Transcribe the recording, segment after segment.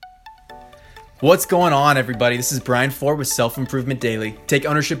What's going on, everybody? This is Brian Ford with Self Improvement Daily. Take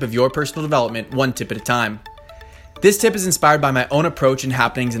ownership of your personal development one tip at a time. This tip is inspired by my own approach and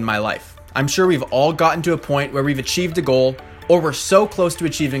happenings in my life. I'm sure we've all gotten to a point where we've achieved a goal, or we're so close to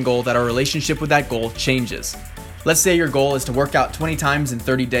achieving a goal that our relationship with that goal changes. Let's say your goal is to work out 20 times in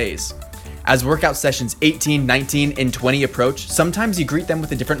 30 days. As workout sessions 18, 19, and 20 approach, sometimes you greet them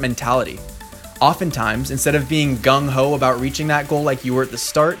with a different mentality. Oftentimes, instead of being gung-ho about reaching that goal like you were at the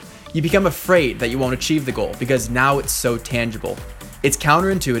start, you become afraid that you won't achieve the goal because now it's so tangible. It's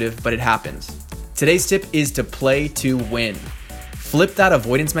counterintuitive, but it happens. Today's tip is to play to win. Flip that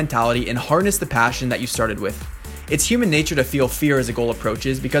avoidance mentality and harness the passion that you started with. It's human nature to feel fear as a goal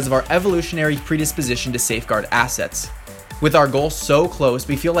approaches because of our evolutionary predisposition to safeguard assets. With our goal so close,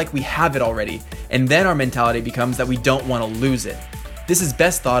 we feel like we have it already, and then our mentality becomes that we don't want to lose it. This is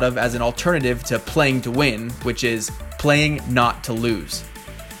best thought of as an alternative to playing to win, which is playing not to lose.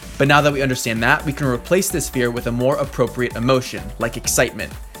 But now that we understand that, we can replace this fear with a more appropriate emotion, like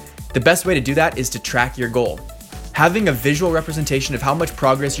excitement. The best way to do that is to track your goal. Having a visual representation of how much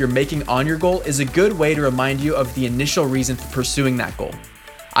progress you're making on your goal is a good way to remind you of the initial reason for pursuing that goal.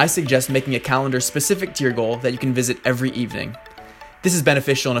 I suggest making a calendar specific to your goal that you can visit every evening. This is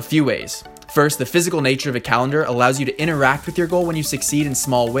beneficial in a few ways. First, the physical nature of a calendar allows you to interact with your goal when you succeed in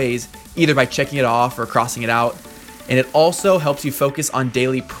small ways, either by checking it off or crossing it out. And it also helps you focus on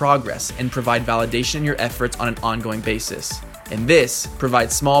daily progress and provide validation in your efforts on an ongoing basis. And this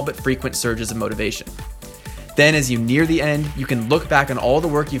provides small but frequent surges of motivation. Then as you near the end, you can look back on all the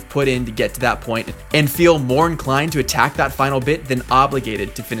work you've put in to get to that point and feel more inclined to attack that final bit than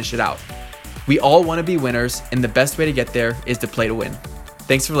obligated to finish it out. We all want to be winners, and the best way to get there is to play to win.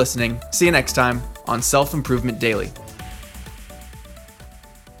 Thanks for listening. See you next time on Self Improvement Daily.